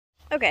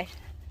Okay,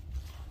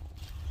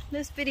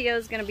 this video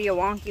is gonna be a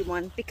wonky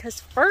one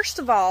because first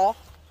of all,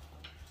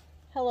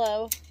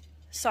 hello,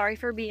 sorry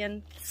for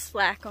being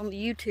slack on the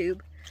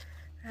YouTube.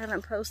 I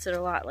haven't posted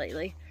a lot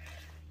lately.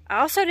 I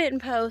also didn't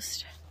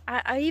post,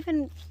 I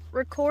even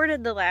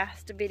recorded the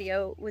last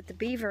video with the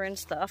beaver and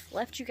stuff,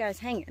 left you guys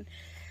hanging,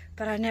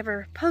 but I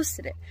never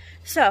posted it.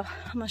 So,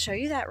 I'm gonna show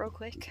you that real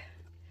quick.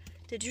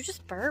 Did you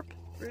just burp?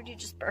 Rudy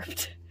just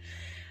burped.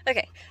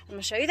 Okay, I'm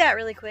gonna show you that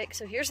really quick.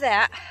 So here's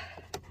that.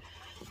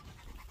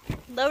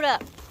 Load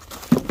up.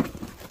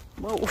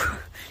 Whoa,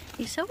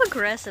 he's so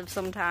aggressive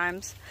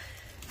sometimes.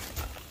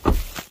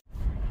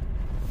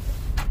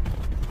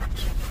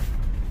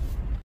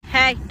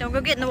 Hey, don't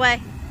go get in the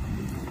way.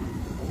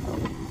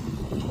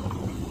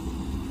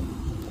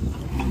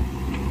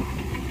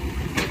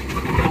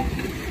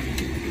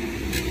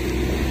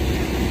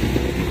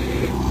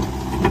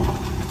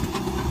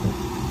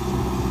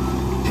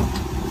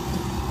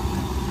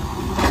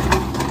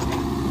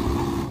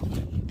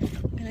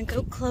 I'm gonna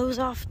go close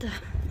off the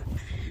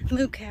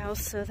moo cows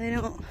so they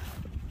don't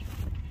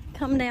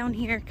come down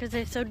here because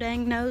they're so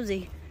dang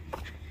nosy.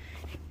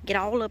 Get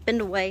all up in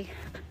the way.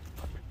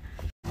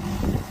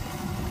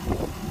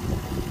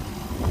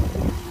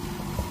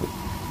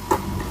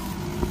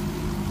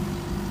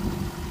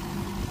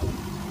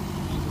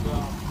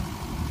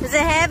 Is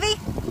it heavy?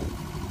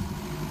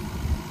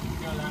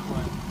 Go that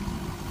way.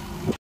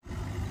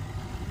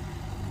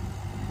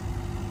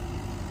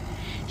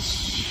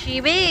 She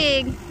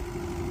big.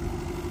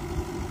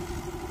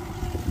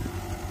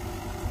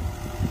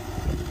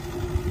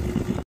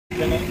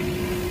 Let me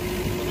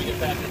get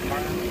back in the car.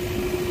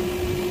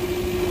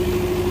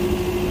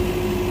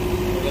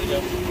 Let it go.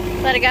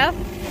 Let it go?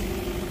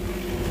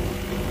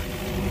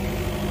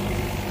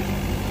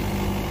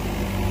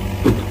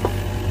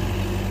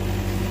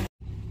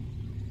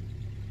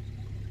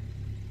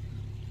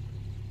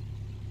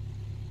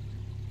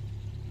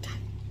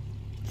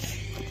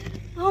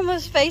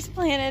 Almost face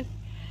planted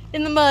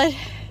in the mud.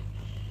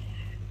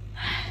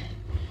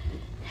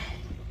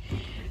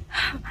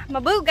 My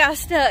boot got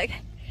stuck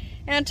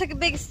and I took a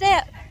big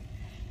step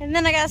and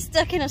then I got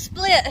stuck in a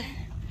split.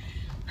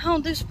 I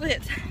don't do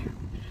splits.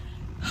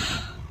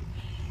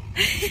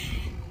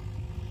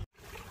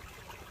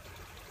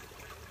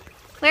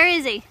 Where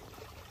is he?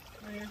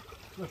 Right here.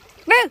 Look.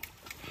 Boo!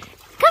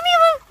 Come here,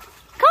 Boo!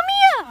 Come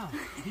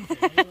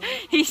here!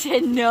 He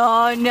said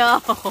no, no.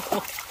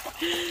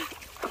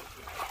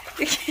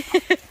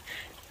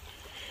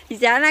 He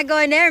said, I'm not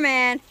going there,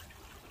 man.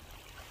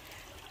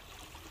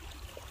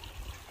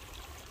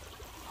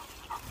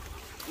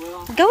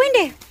 Well, Go in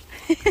there.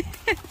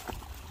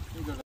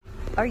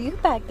 Are you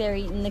back there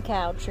eating the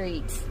cow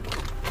treats?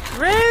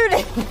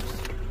 Rudy!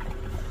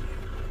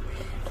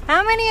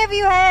 How many have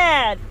you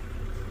had?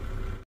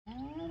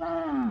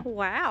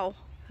 Wow.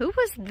 Who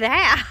was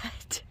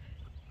that?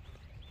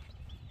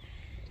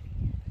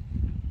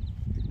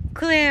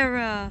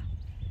 Clara.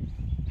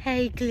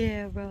 Hey,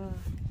 Clara.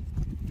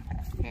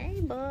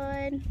 Hey,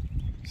 bud.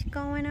 What's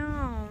going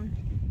on?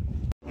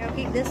 I'll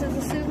keep this as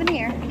a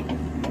souvenir. Look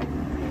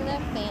at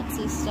that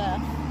fancy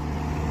stuff.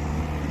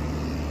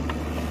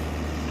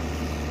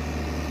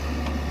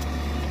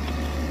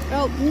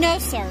 Oh, no,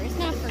 sir. It's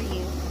not for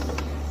you.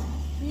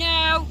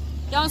 No.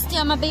 Don't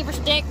steal my beaver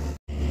stick.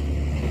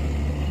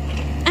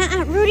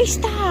 Rudy,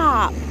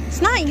 stop.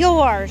 It's not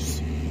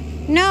yours.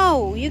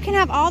 No, you can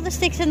have all the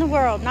sticks in the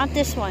world, not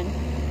this one.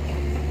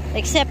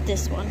 Except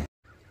this one.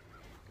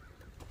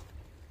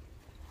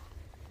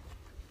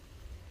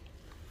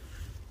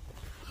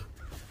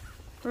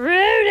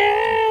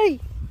 Rudy!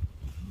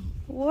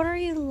 What are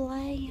you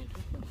laying?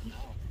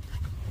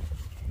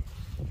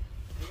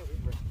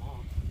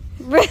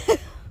 Rudy!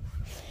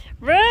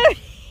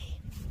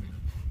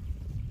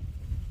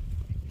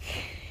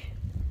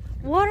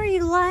 What are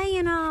you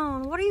laying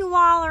on? What are you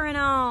wallering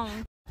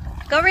on?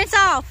 Go rinse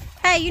off.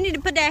 Hey, you need to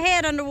put that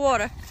head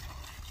underwater.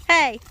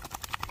 Hey.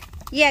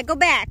 Yeah, go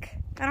back.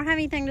 I don't have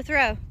anything to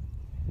throw.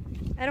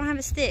 I don't have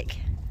a stick.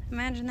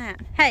 Imagine that.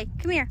 Hey,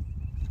 come here.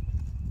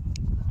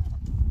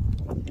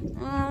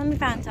 Let me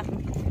find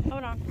something.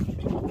 Hold on.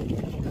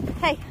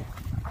 Hey.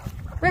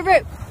 Roo,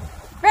 Roo.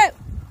 Roo.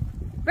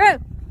 Roo.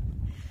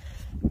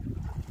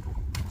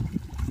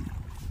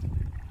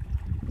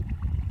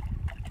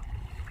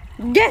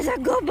 That's a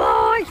good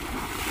boy.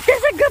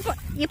 That's a good boy.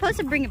 You're supposed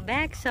to bring it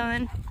back,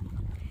 son.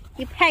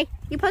 Hey,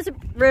 you're supposed to...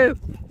 Roo.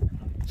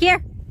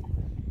 Here.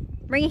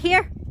 Bring it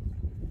here.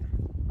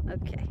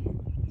 Okay.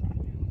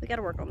 We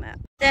gotta work on that.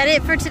 Is that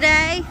it for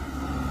today?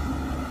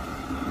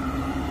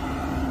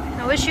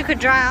 I wish you could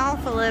dry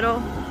off a little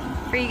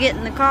before you get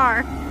in the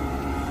car.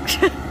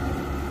 Still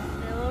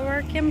a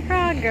work in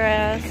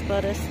progress,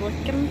 but it's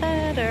looking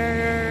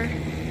better.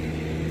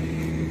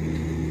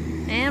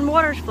 And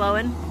water's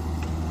flowing.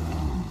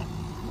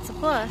 It's a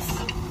plus.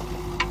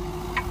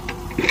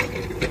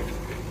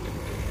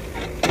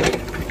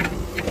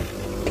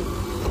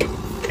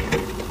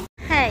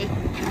 Hey,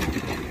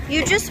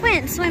 you just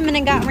went swimming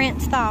and got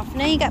rinsed off.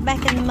 Now you got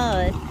back in the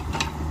mud.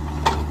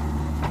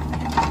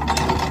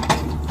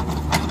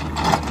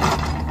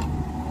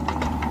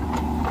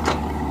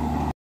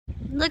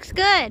 Looks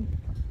good.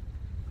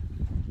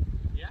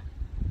 Yeah.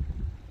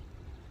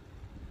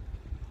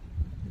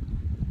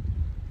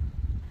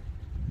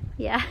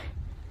 Yeah.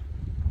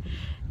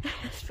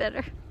 That's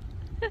better.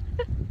 You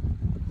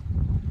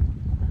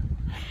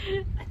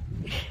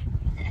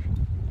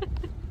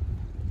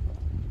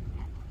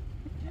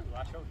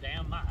lost your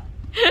damn mind.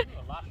 You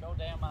lost your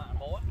damn mind,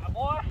 boy.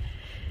 Boy,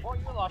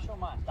 you lost your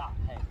mind. Stop.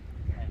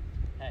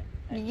 Hey.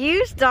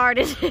 You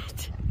started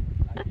it.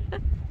 I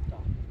did.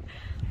 Stop.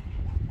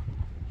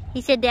 He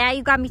said, Dad,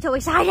 you got me so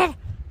excited.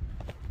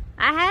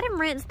 I had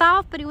him rinsed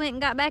off, but he went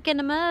and got back in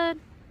the mud.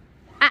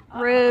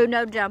 Rude,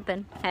 no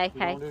jumping. Hey. We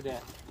don't do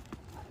that.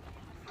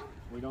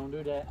 We don't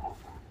do that.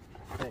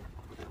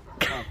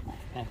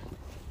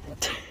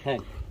 Hey.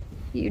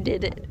 You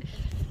did it.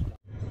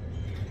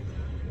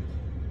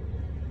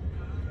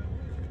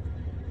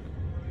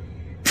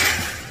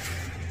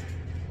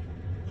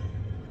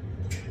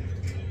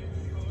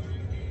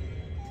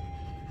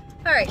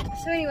 Alright,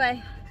 so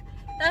anyway,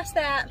 that's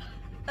that.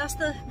 That's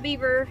the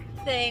beaver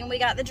thing. We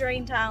got the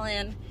drain tile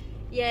in.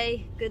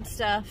 Yay, good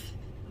stuff.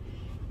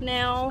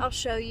 Now I'll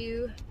show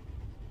you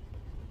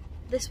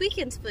this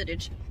weekend's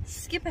footage.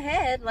 Skip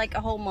ahead like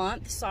a whole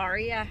month.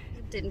 Sorry, I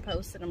didn't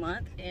post in a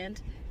month, and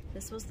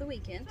this was the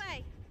weekend.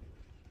 Hey.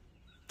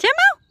 Timmo?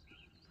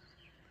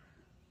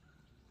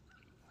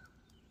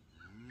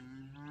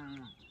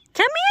 Come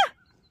here.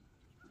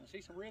 I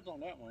see some ribs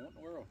on that one. What in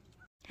the world?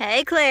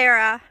 Hey,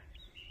 Clara.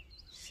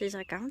 She's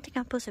like, I don't think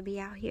I'm supposed to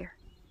be out here.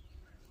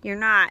 You're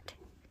not.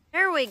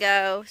 There we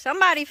go.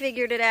 Somebody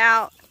figured it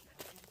out.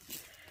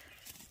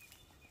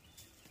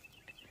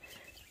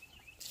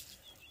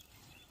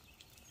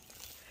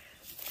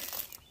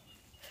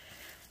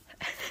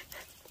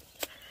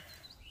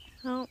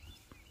 Oh.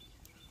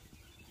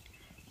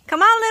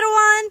 Come on, little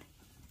one.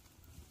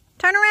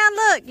 Turn around,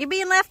 look. You're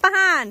being left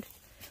behind.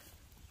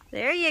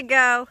 There you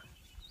go.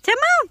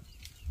 Timon.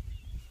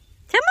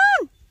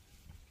 Timon.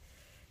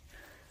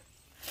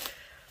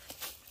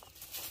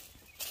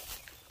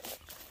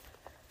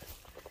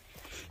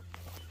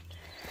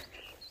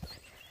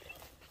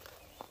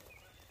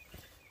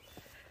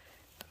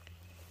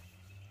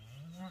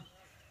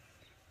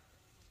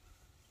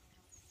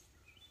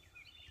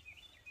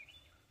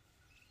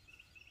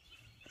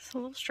 It's a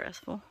little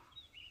stressful.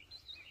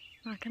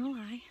 Not gonna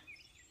lie.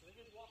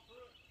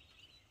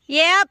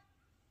 Yep.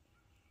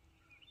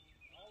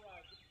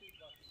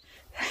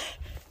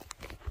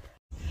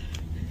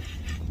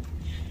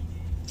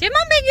 Come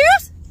on, big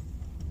goose.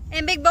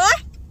 And big boy.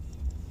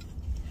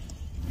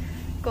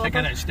 Go Take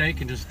out that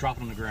steak and just drop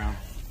it on the ground.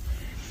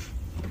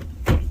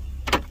 Come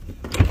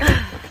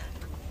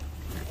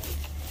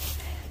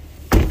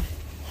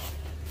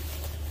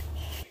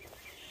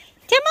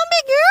on,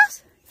 big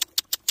girls.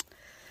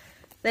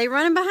 They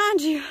running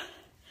behind you.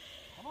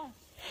 Come on.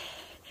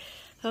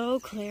 Oh,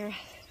 Claire.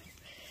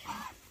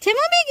 Come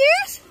on, big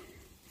girls.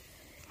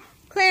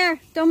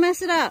 Claire, don't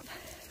mess it up.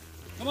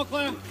 Come on,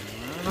 Claire.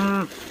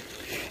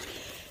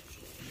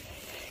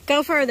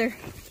 Go further.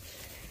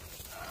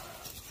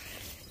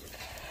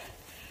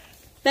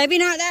 Maybe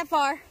not that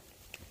far.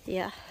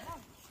 Yeah.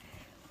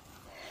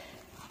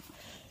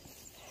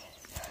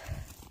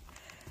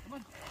 Come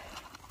on.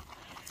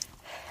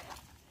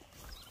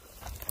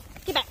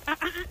 Get back. Come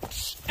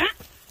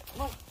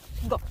on.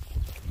 Go.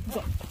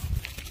 Go.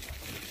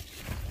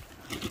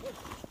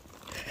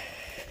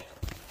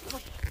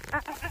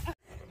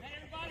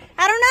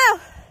 I don't know.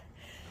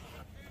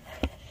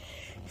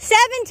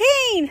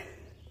 17.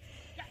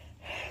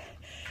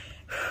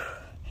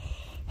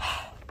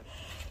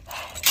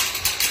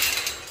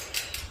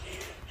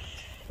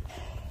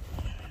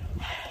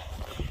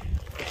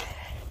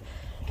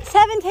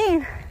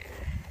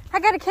 I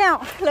gotta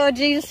count. Lord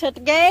Jesus at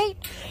the gate.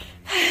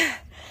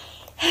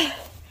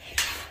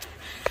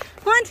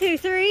 1, 2,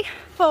 3,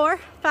 4,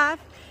 5,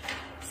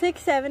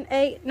 6, 7,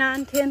 8,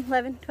 9, 10,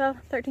 11, 12,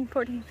 13,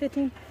 14,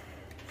 15,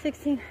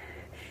 16.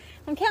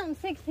 I'm counting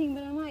 16,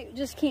 but I might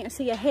just can't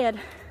see ahead.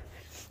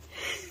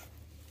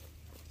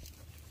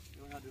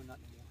 You're not doing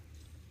nothing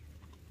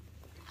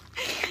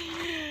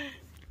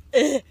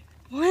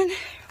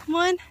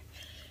One.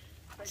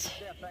 Take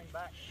that thing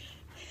back.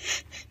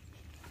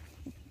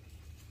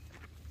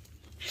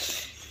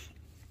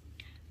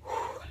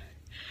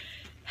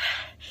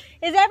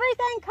 Is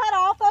everything cut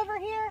off over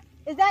here?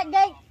 Is that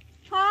gate,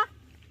 huh?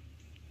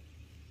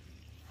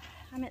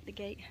 I'm at the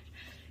gate.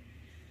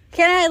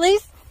 Can I at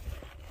least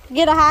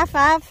get a high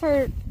five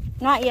for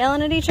not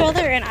yelling at each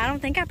other? And I don't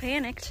think I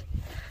panicked.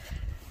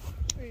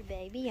 Oh,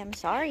 baby, I'm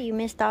sorry you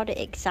missed all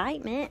the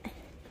excitement.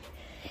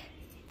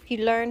 If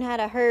you learn how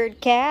to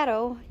herd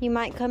cattle, you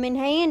might come in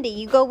handy.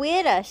 You go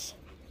with us.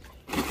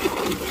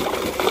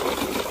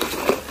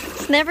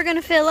 It's never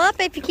gonna fill up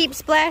if you keep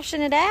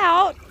splashing it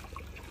out.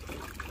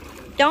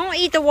 Don't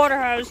eat the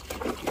water hose.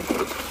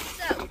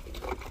 So,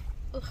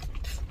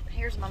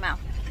 here's my mouth.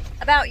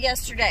 About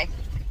yesterday,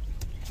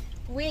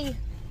 we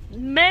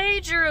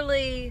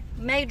majorly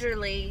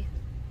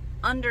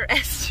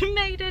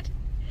underestimated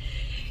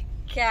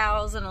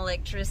cows and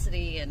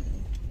electricity and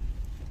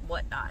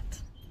whatnot.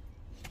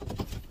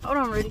 Hold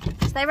on, Rudy.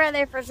 Stay right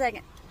there for a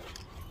second.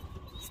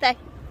 Stay.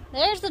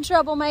 There's the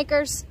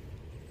troublemakers.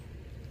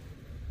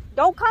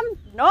 Don't come.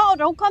 No,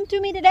 don't come to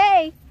me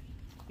today.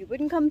 You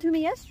wouldn't come to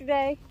me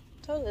yesterday.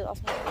 Totally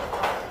lost my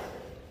place.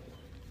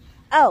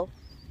 Oh,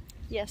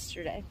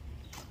 yesterday.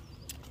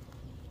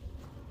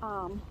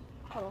 Hold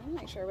on. Let me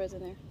make sure I was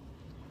in there.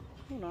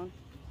 Hold on.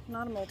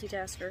 Not a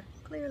multitasker.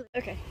 Clearly.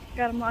 Okay.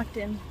 Got them locked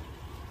in.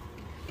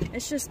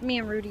 It's just me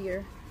and Rudy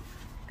are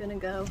gonna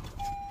go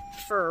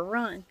for a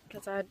run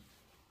because I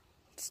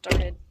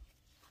started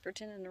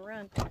pretending to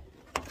run.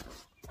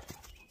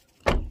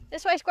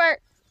 This way,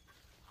 Squirt.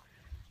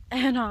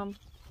 And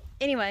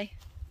anyway,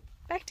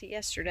 back to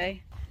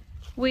yesterday.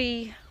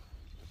 We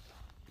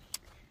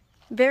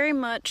very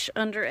much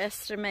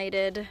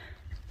underestimated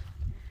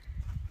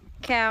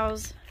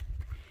cows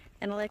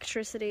and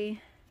electricity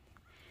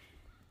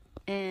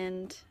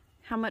and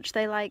how much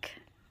they like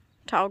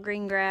tall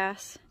green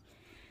grass.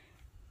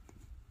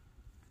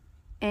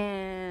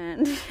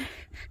 And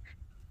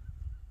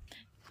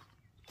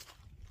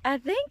I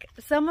think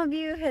some of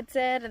you had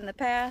said in the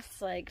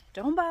past, like,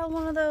 don't buy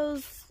one of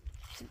those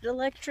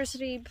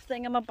electricity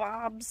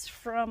thingamabobs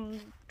from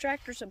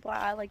Tractor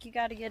Supply. Like, you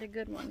got to get a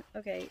good one.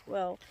 Okay,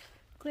 well,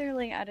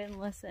 clearly I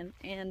didn't listen.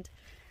 And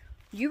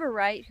you were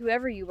right,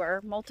 whoever you were.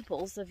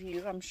 Multiples of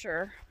you, I'm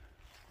sure.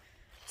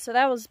 So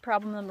that was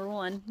problem number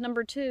one.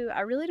 Number two,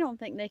 I really don't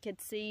think they could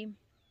see.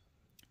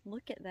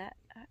 Look at that.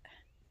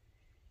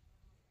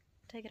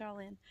 Take it all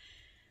in.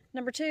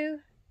 Number two,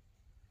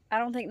 I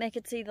don't think they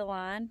could see the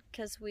line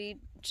because we,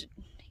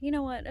 you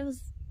know what,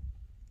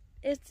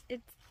 it's,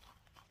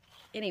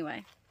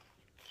 anyway,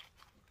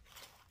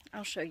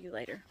 I'll show you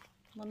later.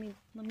 Let me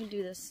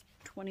do this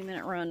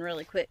 20-minute run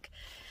really quick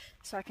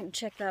so I can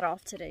check that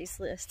off today's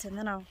list, and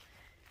then I'll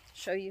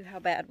show you how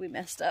bad we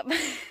messed up.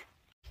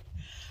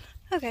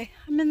 Okay,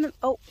 I'm in the,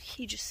 oh,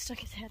 he just stuck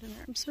his head in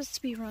there. I'm supposed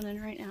to be running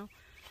right now,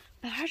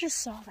 but I just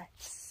saw that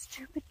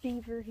stupid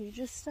beaver. He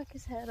just stuck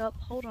his head up.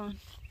 Hold on.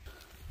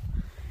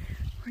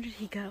 Where did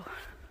he go?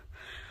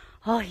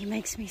 Oh, he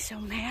makes me so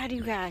mad,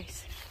 you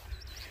guys.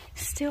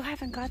 Still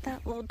haven't got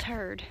that little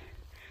turd.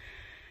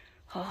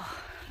 Oh,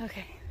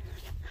 okay.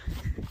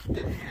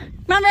 Come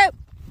on, Rope.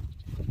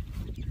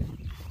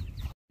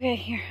 Okay,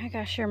 here, I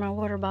gotta share my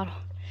water bottle.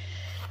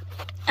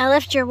 I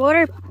left your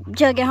water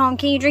jug at home.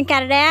 Can you drink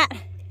out of that?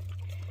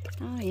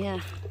 Oh, yeah.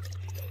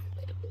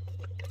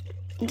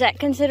 Is that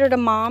considered a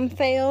mom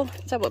fail?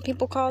 Is that what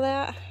people call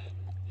that?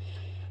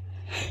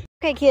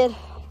 Okay, kid.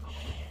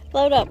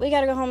 Load up. We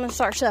gotta go home and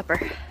start supper.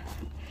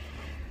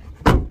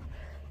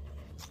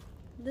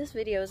 This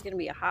video is gonna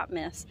be a hot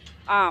mess.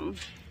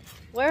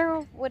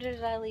 What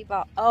did I leave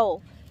off?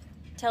 Oh,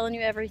 telling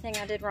you everything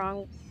I did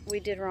wrong. We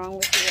did wrong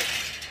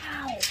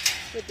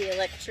with the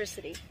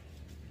electricity.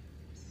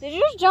 Did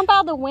you just jump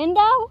out the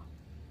window?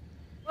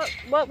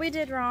 What we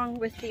did wrong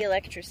with the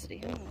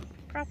electricity. I'm gonna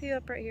prop you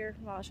up right here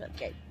while I shut the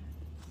gate.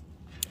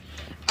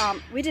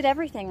 We did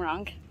everything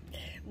wrong.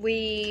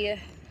 We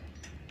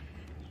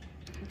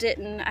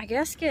didn't, I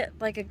guess, get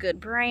like a good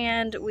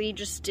brand. We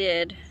just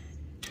did,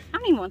 I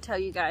don't even want to tell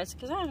you guys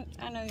because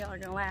I know y'all are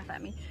gonna laugh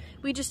at me.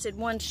 We just did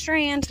one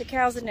strand. The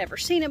cows had never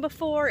seen it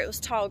before. It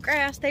was tall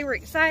grass. They were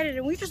excited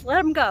and we just let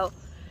them go.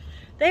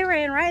 They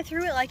ran right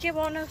through it like it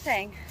wasn't no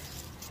thing.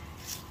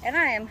 And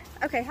I am,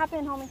 okay, hop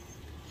in, homie.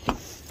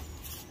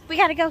 We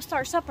gotta go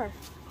start supper.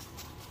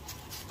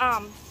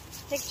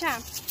 Take your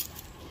time.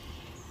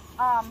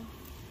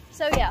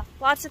 So yeah,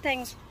 lots of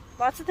things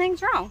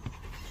wrong.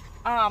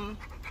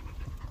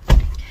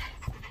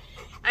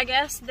 I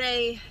guess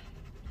I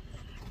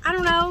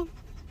don't know,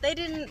 they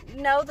didn't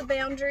know the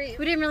boundary.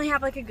 We didn't really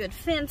have like a good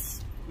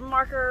fence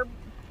marker,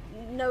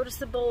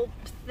 noticeable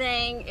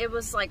thing. It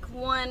was like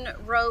one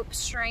rope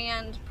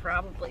strand,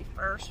 probably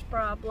first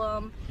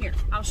problem. Here,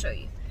 I'll show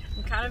you.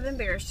 I'm kind of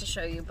embarrassed to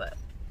show you, but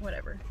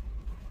whatever.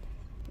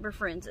 We're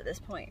friends at this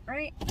point,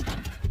 right?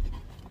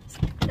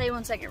 Stay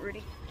 1 second,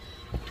 Rudy.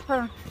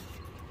 Hold on.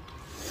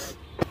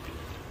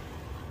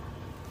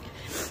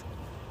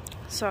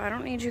 So I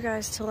don't need you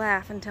guys to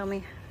laugh and tell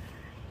me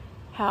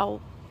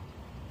how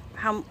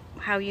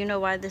you know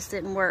why this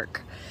didn't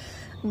work.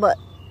 But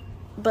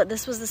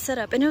this was the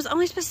setup, and it was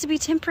only supposed to be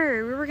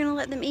temporary. We were gonna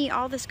let them eat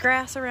all this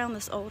grass around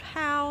this old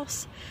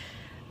house.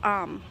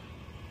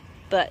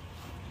 But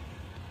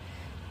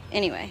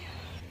anyway,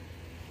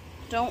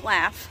 don't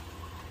laugh.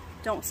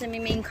 Don't send me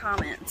mean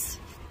comments.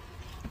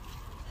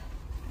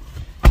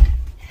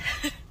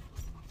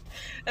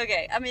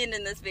 Okay, I'm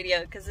ending this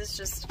video because it's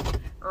just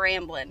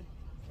rambling.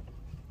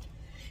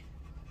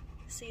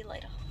 See you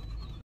later.